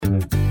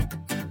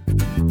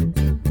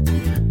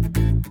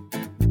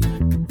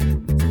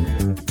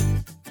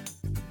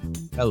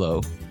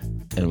Hello,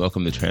 and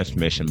welcome to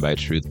Transformation by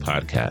Truth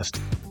podcast,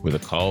 where the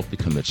called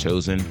become the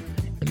chosen,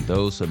 and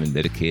those who have been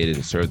dedicated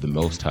to serve the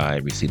Most High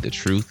receive the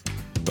truth,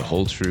 the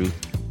whole truth,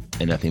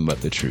 and nothing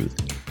but the truth,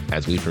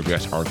 as we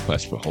progress our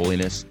quest for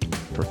holiness,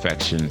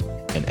 perfection,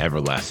 and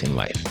everlasting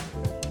life.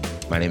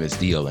 My name is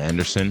D.L.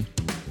 Anderson.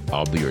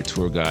 I'll be your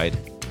tour guide.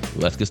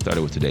 Let's get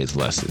started with today's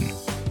lesson.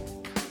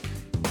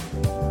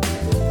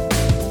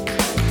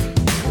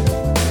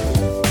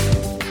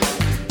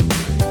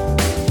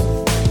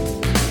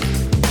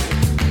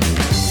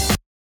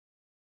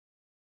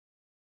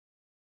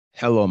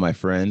 Hello, my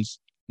friends.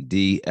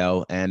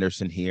 D.L.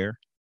 Anderson here.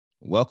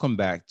 Welcome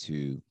back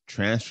to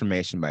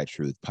Transformation by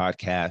Truth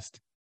podcast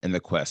and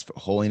the quest for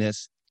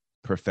holiness,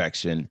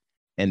 perfection,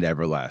 and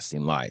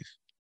everlasting life.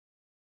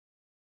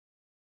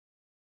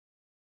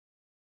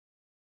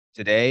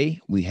 Today,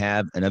 we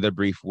have another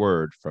brief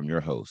word from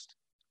your host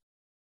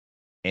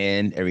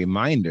and a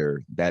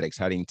reminder that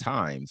exciting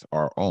times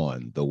are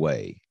on the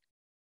way.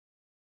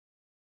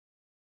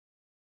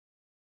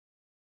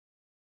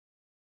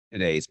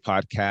 Today's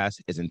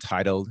podcast is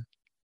entitled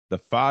The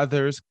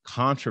Father's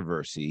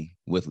Controversy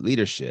with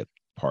Leadership,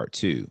 Part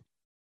 2.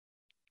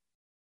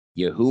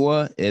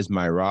 Yahuwah is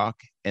my rock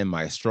and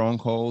my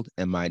stronghold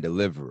and my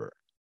deliverer.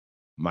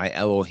 My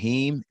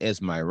Elohim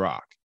is my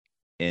rock.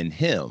 In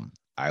him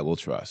I will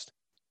trust.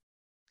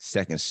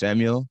 2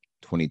 Samuel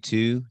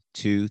 22,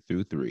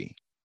 2-3.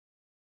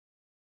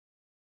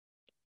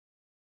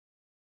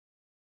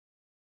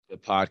 The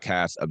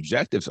podcast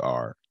objectives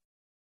are: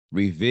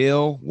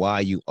 reveal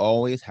why you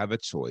always have a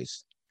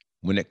choice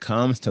when it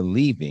comes to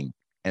leaving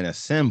an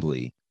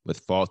assembly with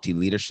faulty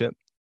leadership.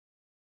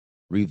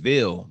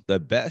 Reveal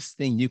the best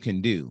thing you can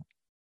do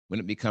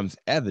when it becomes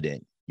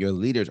evident your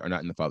leaders are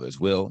not in the Father's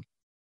will.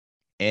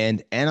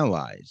 And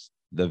analyze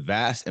the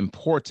vast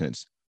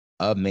importance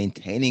of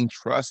maintaining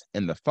trust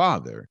in the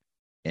Father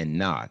and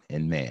not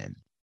in man.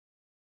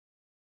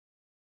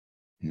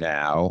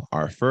 Now,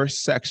 our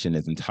first section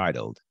is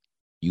entitled,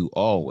 You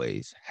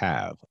Always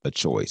Have a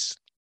Choice.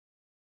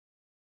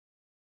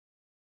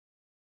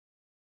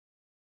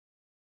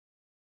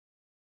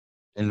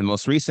 In the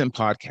most recent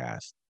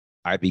podcast,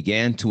 I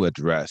began to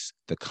address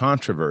the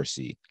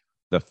controversy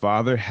the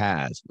Father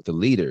has with the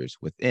leaders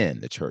within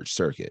the church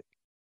circuit.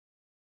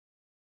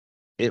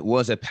 It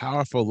was a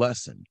powerful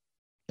lesson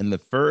in the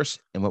first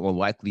and what will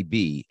likely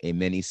be a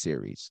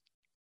mini-series.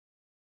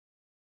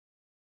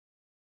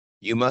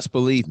 You must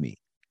believe me,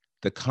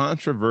 the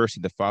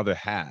controversy the Father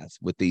has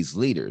with these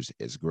leaders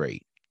is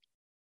great.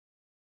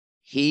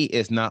 He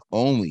is not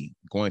only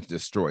going to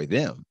destroy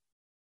them,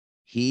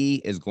 he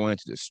is going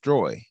to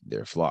destroy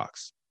their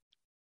flocks.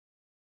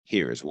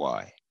 Here is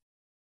why.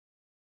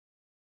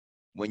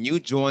 When you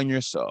join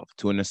yourself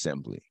to an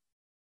assembly,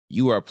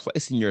 you are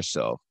placing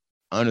yourself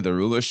under the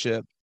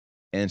rulership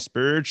and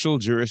spiritual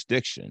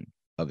jurisdiction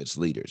of its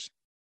leaders.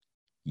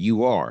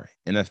 You are,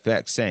 in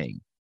effect,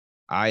 saying,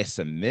 I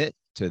submit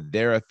to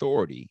their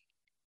authority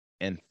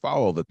and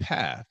follow the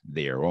path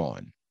they are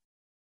on.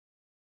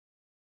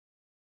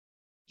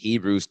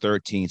 Hebrews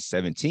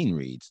 13:17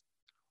 reads,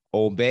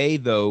 Obey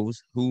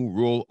those who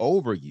rule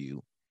over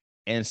you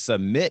and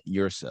submit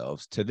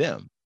yourselves to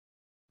them,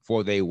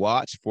 for they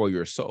watch for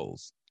your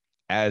souls,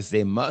 as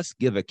they must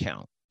give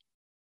account.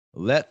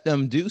 Let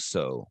them do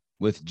so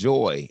with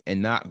joy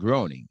and not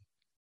groaning,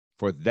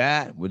 for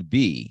that would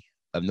be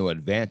of no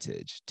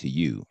advantage to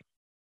you.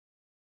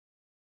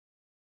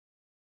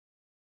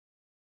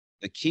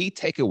 The key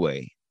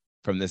takeaway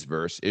from this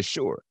verse is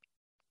short.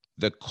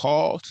 The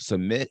call to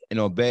submit and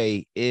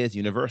obey is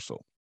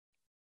universal.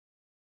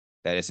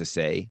 That is to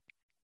say,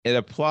 it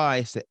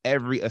applies to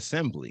every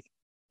assembly,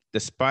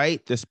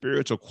 despite the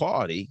spiritual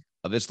quality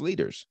of its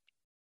leaders.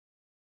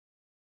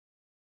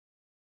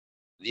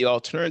 The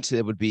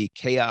alternative would be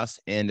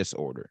chaos and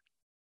disorder,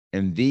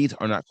 and these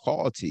are not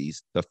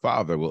qualities the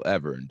Father will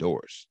ever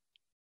endorse.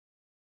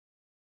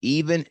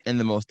 Even in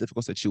the most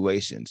difficult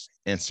situations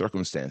and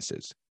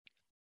circumstances,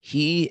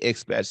 he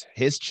expects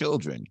his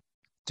children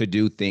to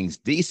do things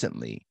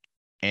decently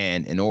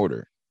and in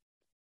order.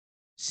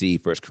 See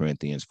 1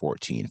 Corinthians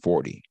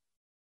 14:40.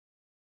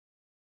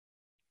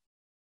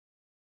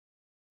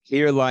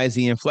 Here lies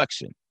the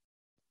inflection,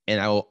 and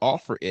I will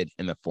offer it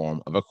in the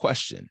form of a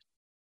question.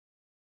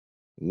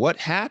 What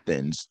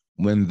happens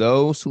when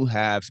those who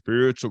have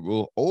spiritual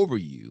rule over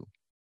you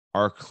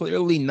are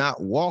clearly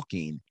not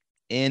walking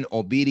in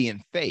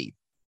obedient faith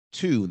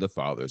to the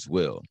Father's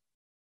will?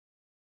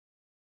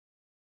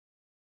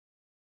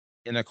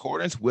 In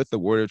accordance with the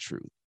word of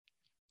truth,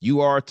 you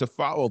are to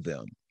follow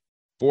them,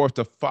 for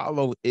to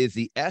follow is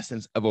the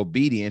essence of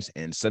obedience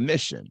and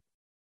submission.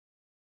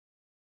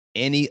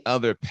 Any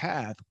other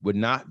path would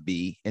not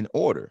be in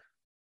order.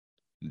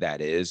 That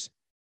is,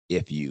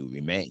 if you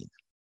remain.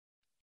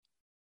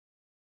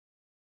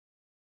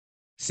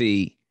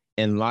 See,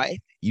 in life,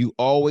 you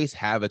always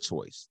have a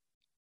choice.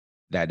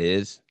 That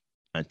is,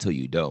 until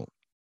you don't.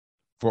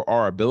 For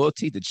our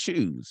ability to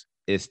choose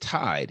is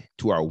tied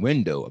to our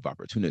window of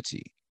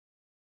opportunity.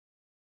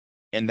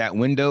 And that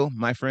window,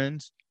 my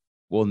friends,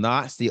 will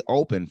not stay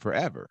open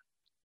forever.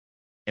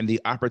 and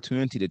the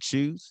opportunity to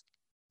choose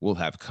will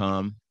have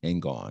come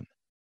and gone.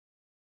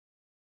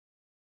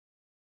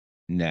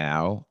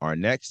 Now, our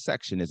next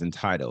section is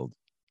entitled,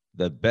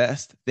 The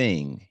Best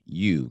Thing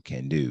You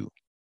Can Do.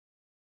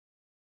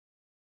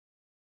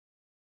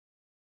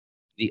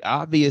 The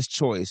obvious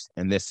choice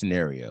in this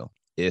scenario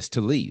is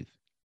to leave.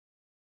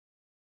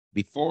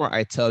 Before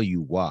I tell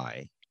you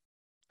why,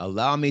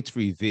 allow me to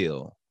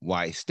reveal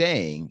why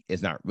staying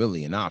is not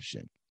really an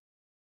option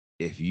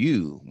if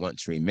you want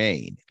to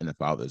remain in the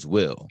Father's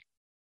will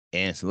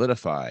and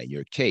solidify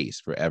your case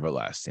for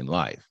everlasting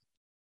life.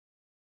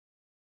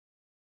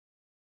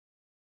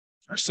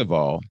 First of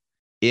all,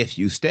 if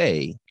you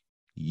stay,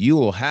 you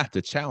will have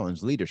to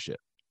challenge leadership.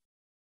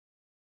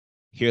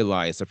 Here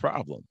lies the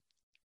problem.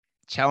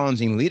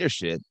 Challenging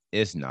leadership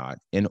is not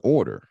in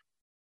order.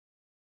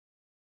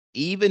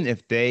 Even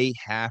if they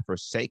have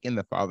forsaken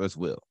the Father's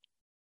will,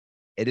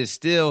 it is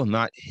still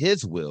not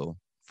his will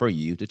for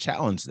you to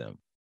challenge them.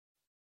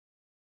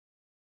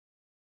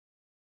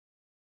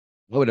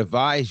 I would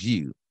advise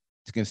you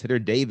to consider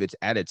David's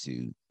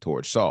attitude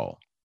towards Saul,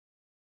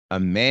 a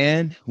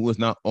man who was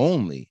not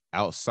only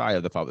outside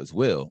of the Father's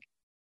will,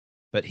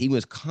 but he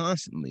was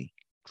constantly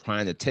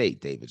trying to take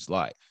David's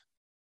life.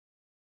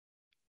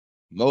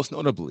 Most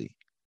notably,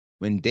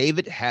 when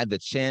David had the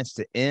chance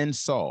to end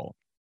Saul,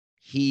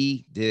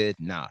 he did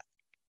not,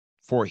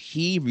 for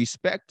he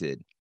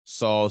respected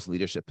Saul's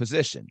leadership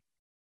position,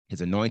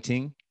 his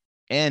anointing,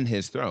 and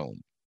his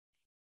throne,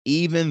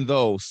 even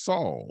though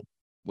Saul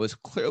was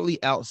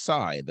clearly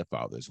outside the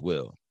Father's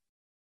will.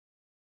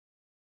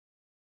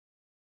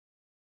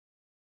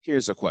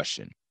 Here's a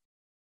question.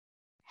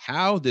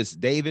 How does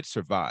David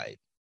survive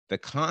the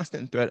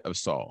constant threat of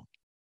Saul,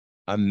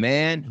 a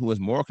man who was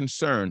more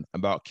concerned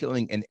about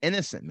killing an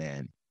innocent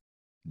man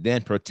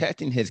than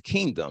protecting his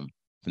kingdom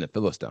from the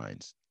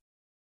Philistines?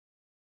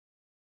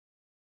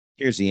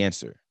 Here's the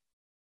answer.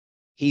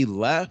 He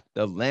left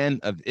the land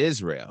of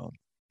Israel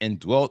and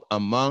dwelt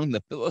among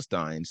the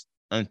Philistines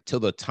until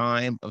the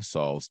time of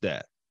Saul's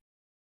death.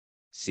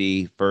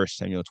 See 1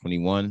 Samuel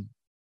 21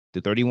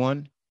 to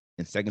 31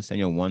 and 2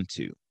 Samuel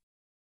 1-2.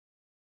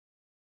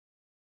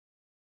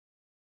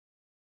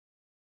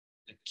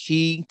 The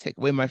key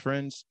takeaway, my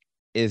friends,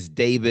 is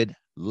David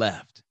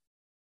left.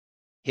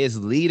 His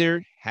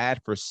leader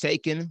had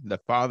forsaken the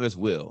Father's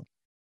will,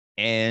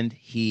 and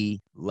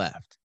he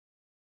left.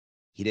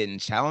 He didn't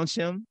challenge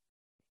him.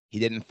 He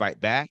didn't fight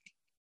back.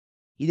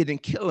 He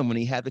didn't kill him when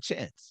he had the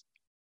chance.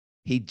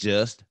 He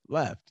just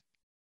left.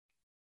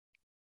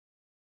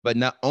 But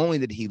not only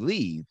did he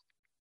leave,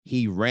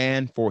 he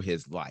ran for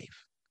his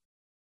life.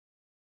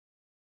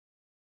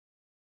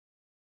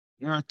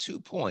 There are 2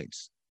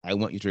 points I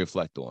want you to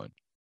reflect on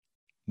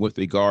with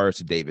regards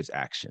to David's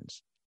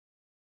actions.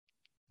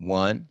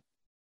 1,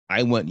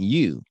 I want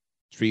you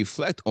to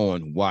reflect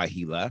on why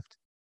he left.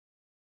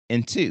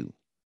 And 2,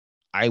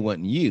 I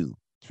want you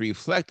to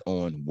reflect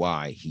on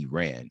why he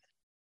ran.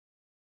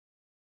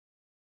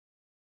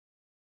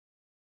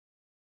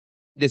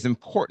 It is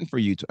important for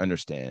you to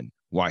understand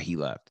why he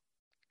left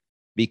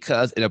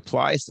because it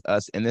applies to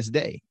us in this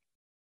day,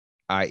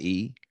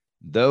 i.e.,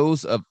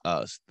 those of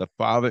us the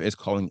Father is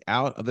calling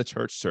out of the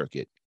church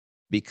circuit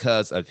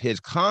because of his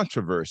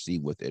controversy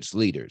with its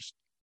leaders.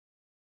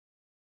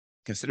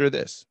 Consider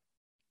this.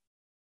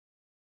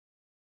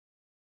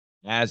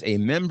 As a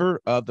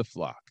member of the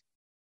flock,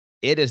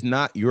 it is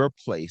not your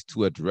place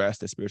to address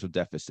the spiritual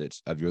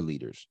deficits of your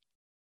leaders.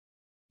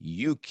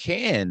 You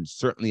can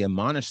certainly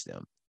admonish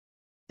them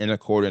in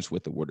accordance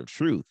with the word of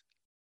truth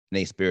in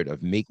a spirit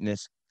of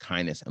meekness,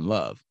 kindness, and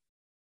love.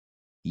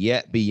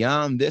 Yet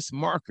beyond this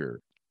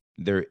marker,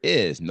 there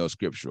is no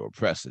scriptural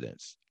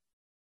precedence.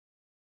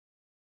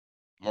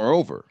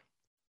 Moreover,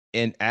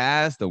 and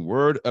as the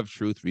word of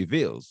truth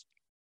reveals,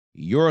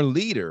 your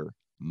leader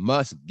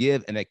must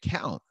give an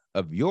account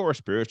of your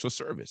spiritual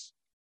service.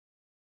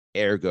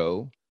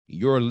 Ergo,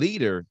 your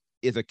leader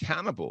is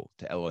accountable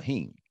to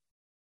Elohim,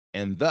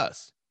 and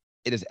thus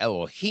it is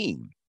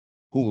Elohim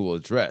who will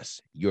address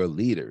your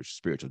leader's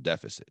spiritual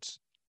deficits.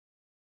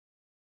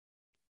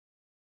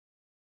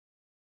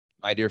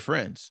 My dear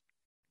friends,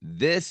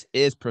 this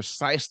is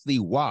precisely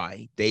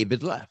why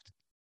David left.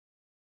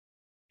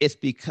 It's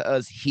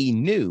because he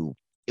knew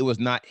it was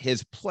not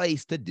his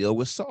place to deal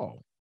with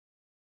Saul.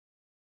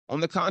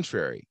 On the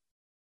contrary,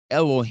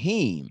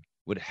 Elohim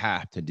would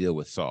have to deal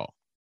with Saul.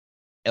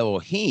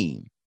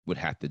 Elohim would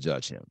have to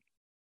judge him.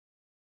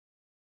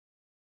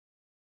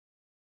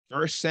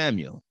 1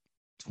 Samuel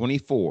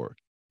 24,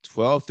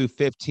 12 through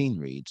 15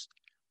 reads,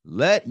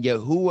 "Let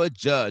Yahuwah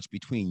judge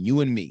between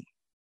you and me,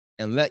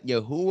 and let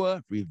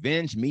Yahuwah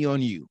revenge me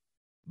on you.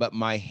 But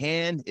my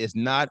hand is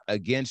not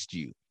against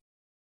you.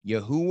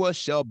 Yahuwah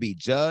shall be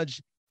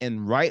judge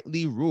and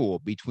rightly rule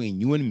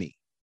between you and me,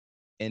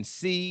 and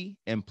see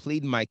and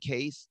plead my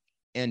case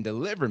and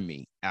deliver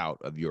me out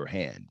of your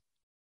hand."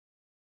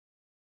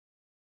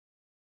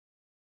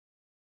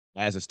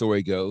 As the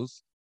story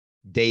goes,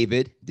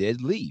 David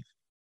did leave.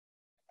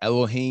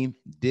 Elohim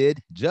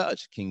did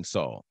judge King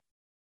Saul.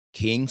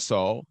 King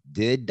Saul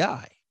did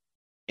die.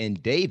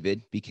 and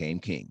David became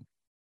king.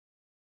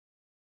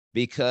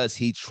 Because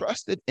he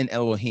trusted in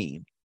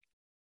Elohim,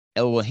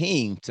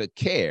 Elohim took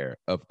care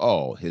of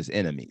all his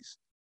enemies.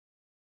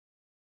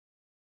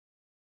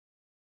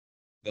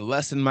 The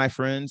lesson, my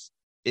friends,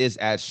 is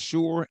as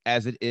sure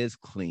as it is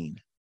clean.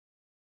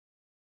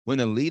 When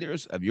the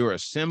leaders of your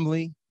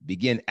assembly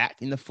begin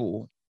acting the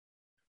fool,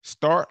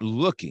 start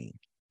looking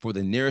for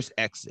the nearest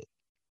exit.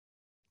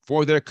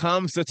 For there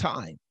comes a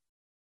time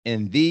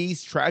in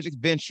these tragic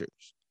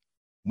ventures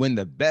when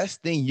the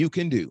best thing you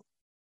can do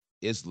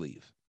is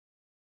leave.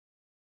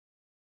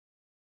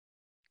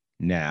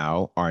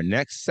 Now, our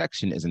next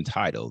section is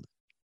entitled,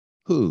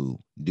 Who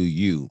Do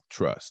You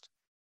Trust?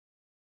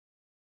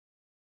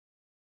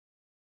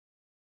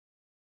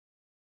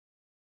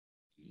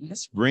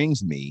 This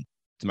brings me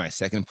to my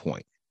second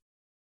point.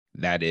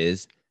 That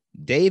is,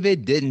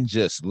 David didn't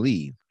just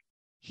leave,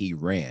 he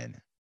ran.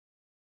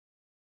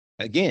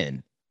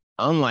 Again,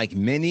 unlike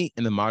many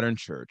in the modern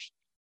church,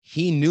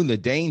 he knew the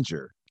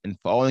danger in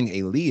following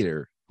a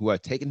leader who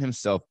had taken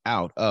himself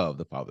out of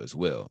the Father's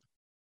will.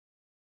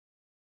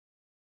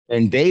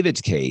 In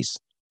David's case,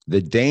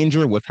 the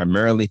danger was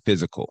primarily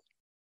physical,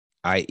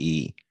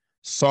 i.e.,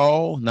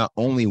 Saul not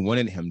only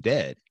wanted him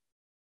dead,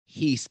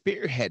 he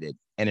spearheaded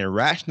an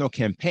irrational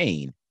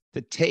campaign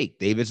to take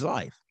David's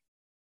life.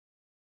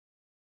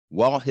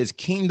 While his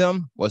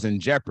kingdom was in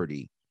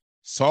jeopardy,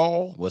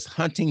 Saul was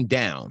hunting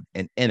down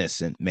an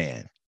innocent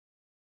man.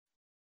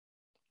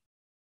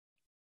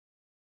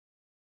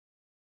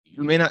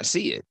 You may not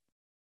see it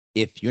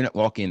if you're not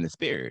walking in the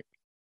Spirit,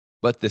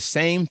 but the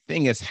same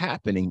thing is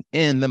happening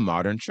in the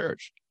modern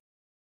church.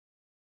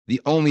 The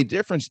only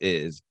difference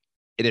is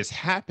it is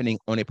happening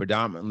on a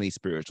predominantly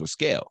spiritual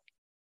scale,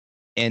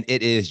 and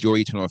it is your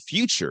eternal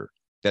future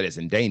that is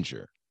in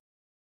danger.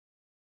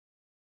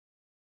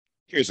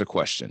 Here's a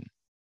question.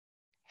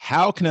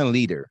 How can a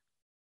leader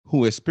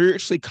who is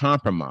spiritually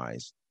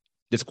compromised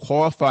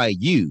disqualify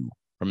you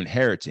from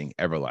inheriting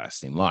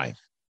everlasting life?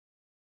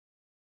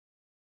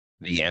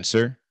 The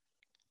answer,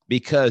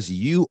 because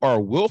you are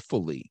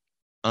willfully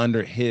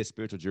under his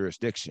spiritual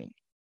jurisdiction.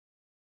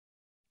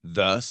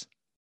 Thus,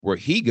 where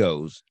he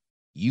goes,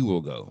 you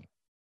will go.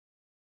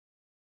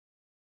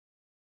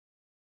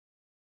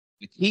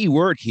 The key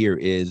word here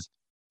is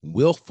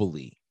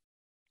willfully,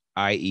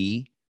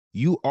 i.e.,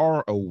 you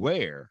are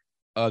aware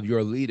of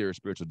your leader's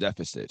spiritual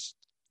deficits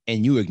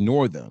and you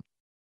ignore them,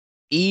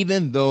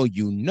 even though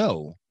you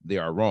know they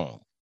are wrong.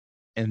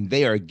 And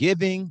they are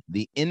giving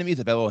the enemies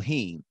of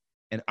Elohim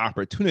an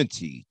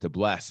opportunity to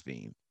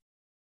blaspheme.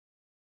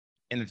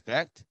 In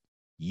fact,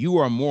 you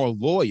are more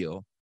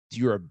loyal to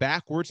your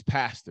backwards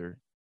pastor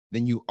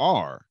than you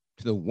are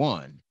to the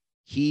one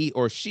he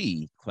or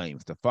she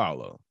claims to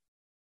follow.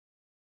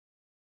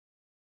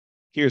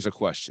 Here's a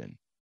question.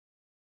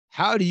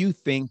 How do you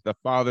think the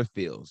Father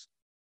feels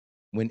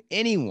when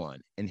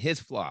anyone in his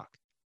flock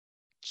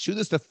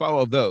chooses to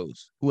follow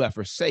those who have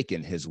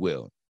forsaken his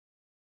will?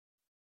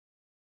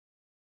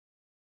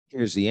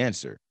 Here's the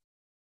answer.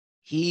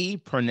 He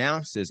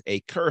pronounces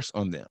a curse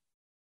on them,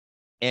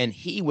 and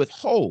he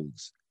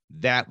withholds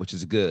that which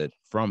is good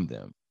from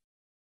them.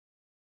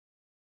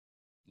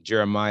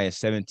 Jeremiah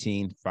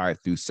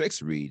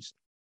 17:5-6 reads,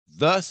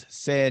 Thus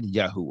said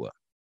Yahuwah,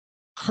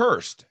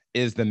 cursed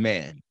is the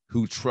man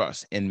who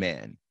trusts in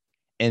man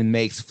and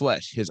makes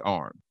flesh his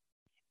arm,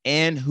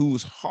 and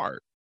whose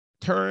heart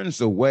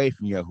turns away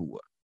from Yahuwah.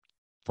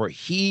 For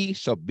he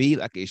shall be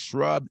like a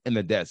shrub in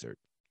the desert,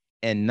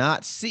 and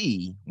not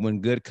see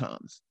when good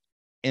comes,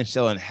 and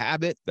shall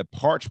inhabit the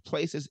parched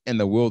places in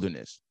the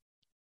wilderness,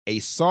 a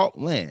salt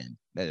land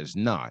that is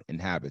not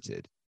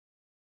inhabited.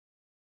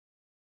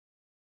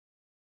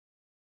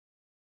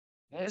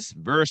 This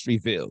verse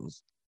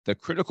reveals the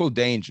critical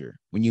danger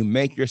when you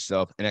make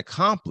yourself an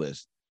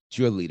accomplice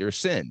to your leader's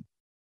sin.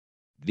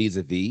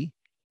 Vis-a-vis,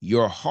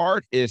 your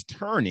heart is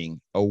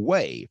turning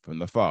away from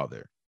the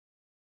Father.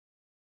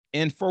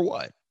 And for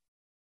what?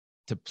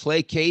 To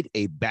placate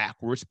a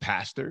backwards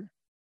pastor?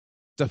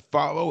 To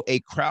follow a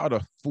crowd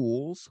of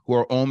fools who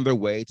are on their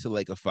way to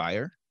lake of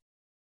fire?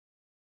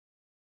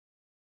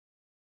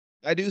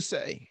 I do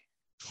say,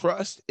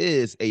 trust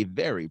is a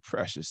very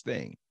precious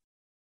thing.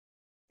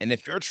 And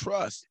if your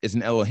trust is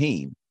in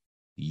Elohim,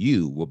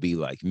 you will be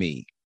like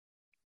me.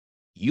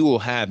 You will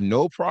have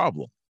no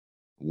problem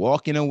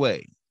walking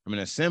away from an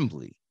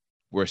assembly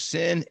where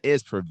sin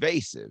is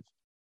pervasive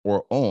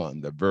or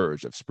on the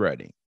verge of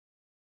spreading.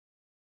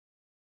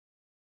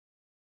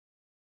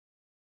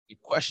 The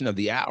question of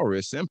the hour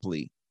is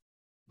simply,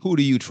 who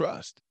do you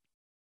trust?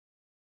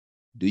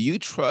 Do you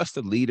trust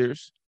the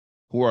leaders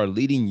who are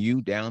leading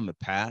you down the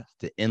path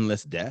to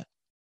endless death?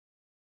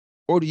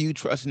 Or do you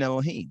trust in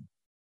Elohim?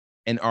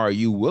 And are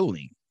you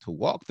willing to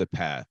walk the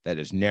path that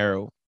is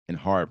narrow and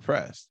hard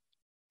pressed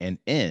and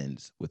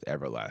ends with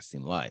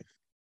everlasting life?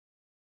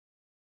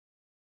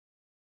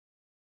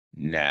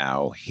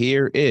 Now,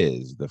 here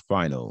is the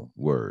final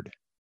word.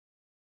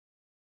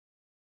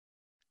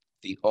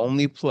 The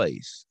only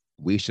place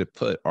we should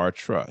put our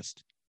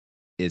trust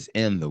is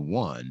in the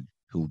one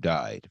who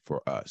died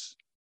for us.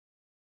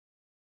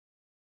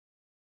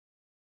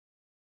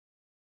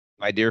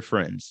 My dear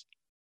friends,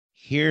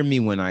 hear me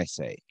when I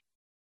say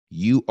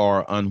you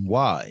are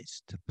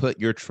unwise to put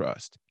your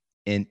trust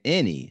in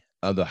any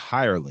of the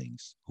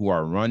hirelings who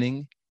are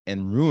running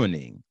and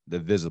ruining the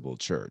visible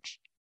church.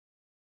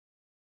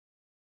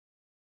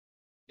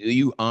 Do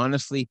you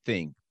honestly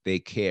think they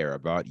care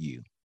about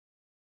you?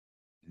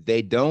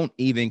 They don't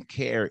even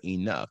care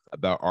enough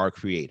about our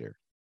Creator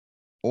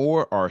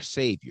or our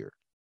Savior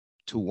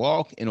to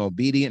walk in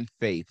obedient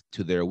faith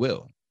to their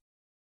will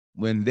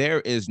when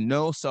there is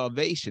no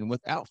salvation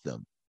without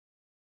them.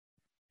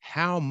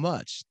 How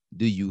much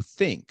do you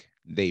think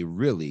they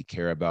really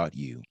care about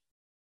you?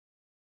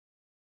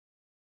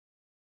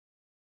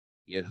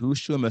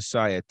 Yahushua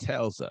Messiah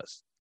tells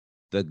us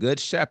the good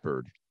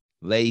shepherd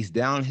lays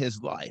down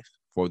his life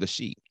for the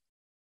sheep,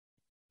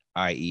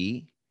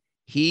 i.e.,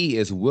 he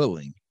is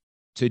willing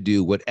to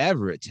do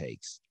whatever it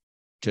takes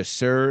to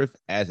serve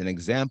as an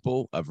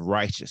example of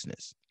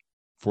righteousness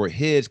for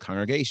his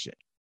congregation,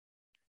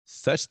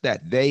 such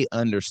that they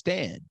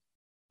understand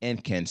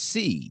and can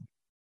see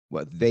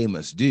what they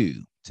must do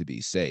to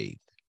be saved.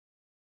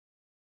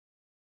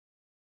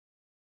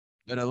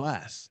 But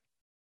alas,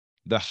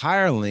 the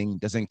hireling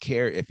doesn't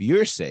care if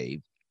you're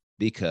saved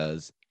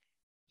because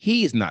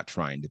he's not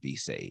trying to be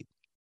saved.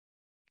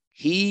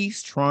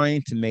 He's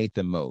trying to make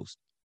the most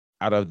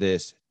out of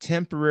this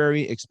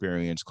temporary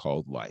experience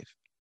called life.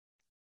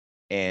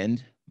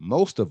 And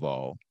most of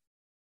all,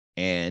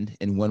 and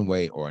in one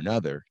way or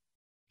another,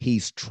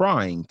 he's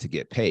trying to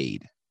get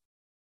paid.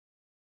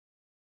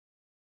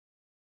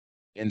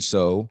 And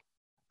so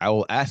I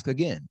will ask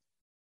again,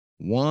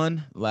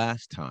 one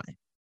last time,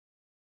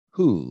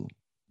 who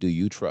do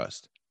you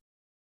trust?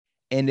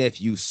 And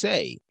if you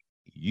say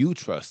you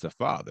trust the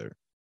Father,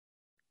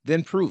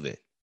 then prove it.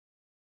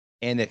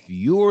 And if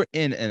you're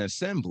in an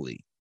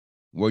assembly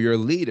where your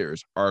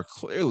leaders are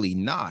clearly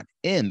not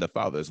in the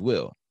Father's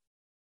will,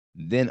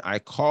 then I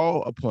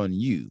call upon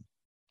you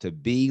to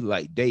be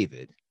like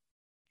David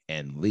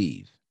and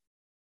leave.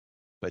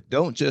 But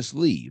don't just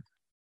leave,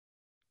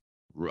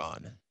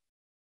 run.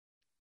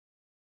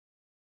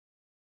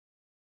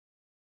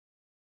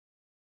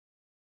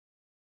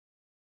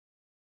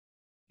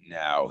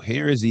 Now,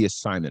 here is the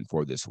assignment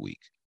for this week.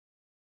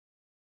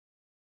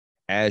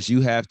 As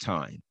you have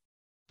time,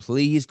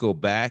 please go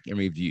back and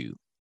review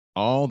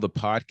all the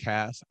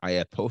podcasts I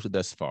have posted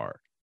thus far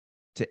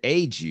to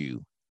aid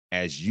you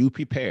as you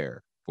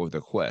prepare for the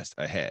quest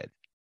ahead.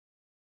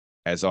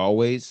 As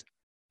always,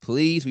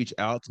 please reach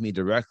out to me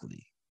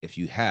directly if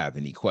you have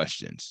any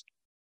questions.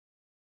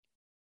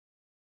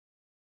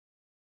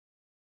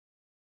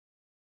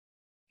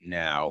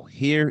 Now,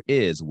 here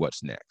is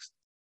what's next.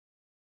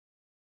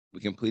 We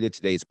completed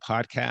today's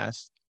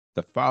podcast,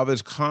 The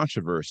Father's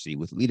Controversy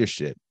with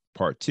Leadership,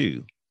 Part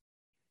 2.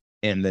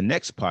 And the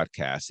next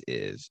podcast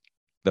is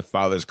The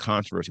Father's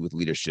Controversy with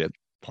Leadership,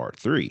 Part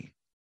 3.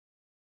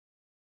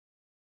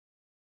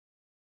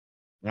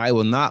 I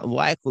will not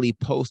likely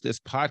post this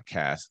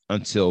podcast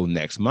until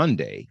next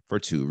Monday for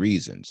two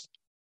reasons.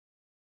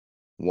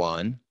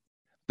 One,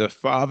 the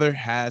Father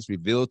has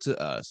revealed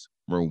to us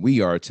where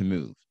we are to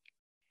move,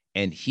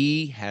 and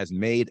he has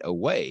made a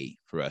way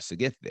for us to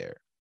get there.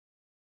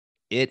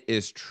 It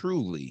is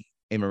truly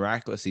a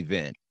miraculous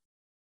event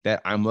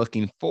that I'm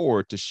looking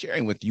forward to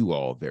sharing with you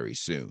all very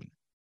soon.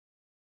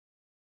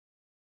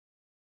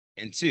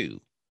 And two,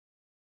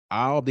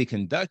 I'll be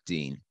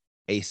conducting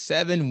a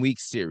 7-week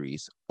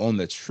series on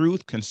the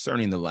truth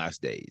concerning the last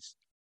days.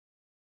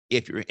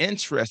 If you're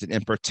interested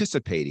in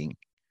participating,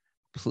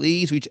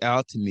 please reach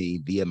out to me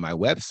via my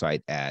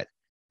website at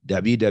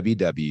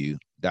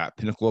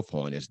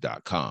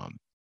www.pinnacleofholiness.com.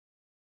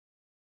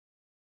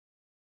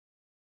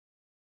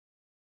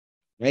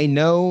 I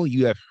know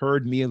you have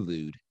heard me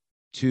allude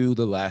to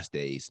the last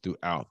days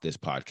throughout this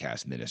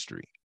podcast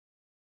ministry.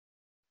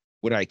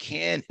 What I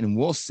can and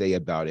will say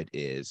about it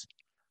is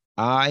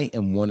I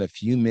am one of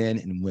few men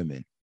and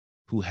women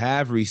who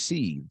have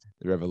received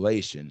the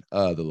revelation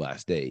of the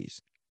last days.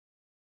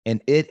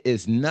 And it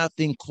is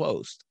nothing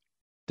close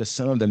to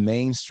some of the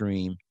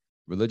mainstream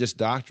religious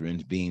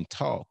doctrines being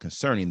taught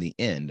concerning the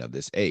end of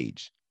this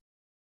age.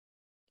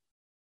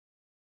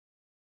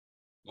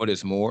 What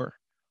is more,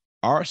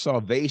 our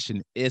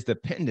salvation is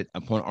dependent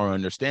upon our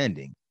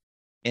understanding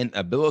and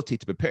ability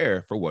to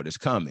prepare for what is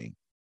coming.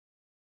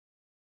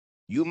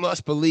 You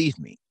must believe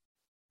me,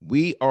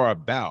 we are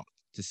about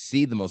to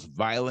see the most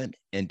violent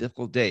and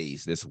difficult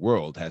days this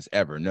world has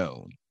ever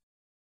known.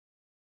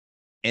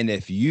 And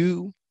if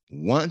you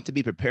want to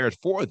be prepared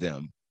for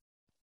them,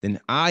 then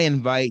I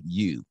invite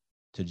you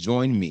to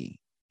join me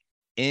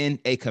in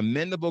a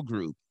commendable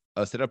group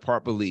of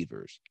set-apart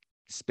believers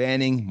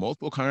spanning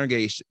multiple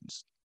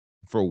congregations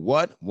for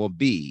what will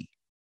be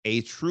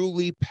a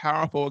truly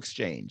powerful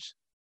exchange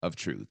of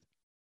truth.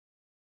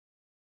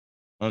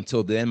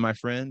 Until then, my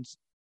friends,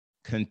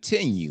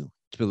 continue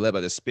to be led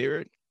by the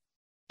Spirit,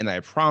 and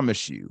I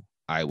promise you,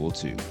 I will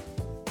too.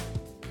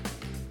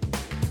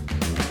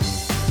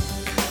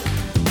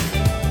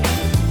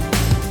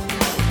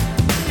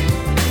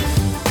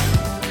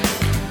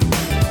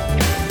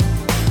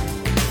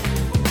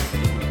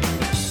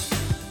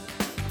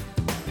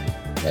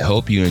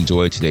 hope you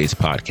enjoyed today's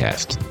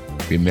podcast.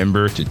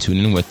 Remember to tune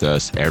in with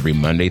us every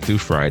Monday through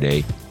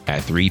Friday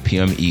at 3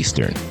 p.m.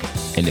 Eastern.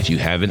 And if you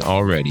haven't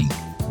already,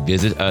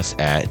 visit us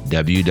at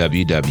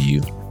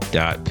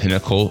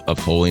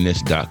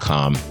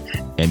www.pinnacleofholiness.com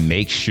and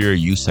make sure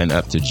you sign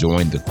up to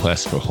join the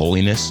quest for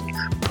holiness,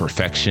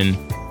 perfection,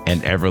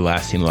 and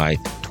everlasting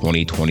life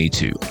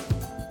 2022.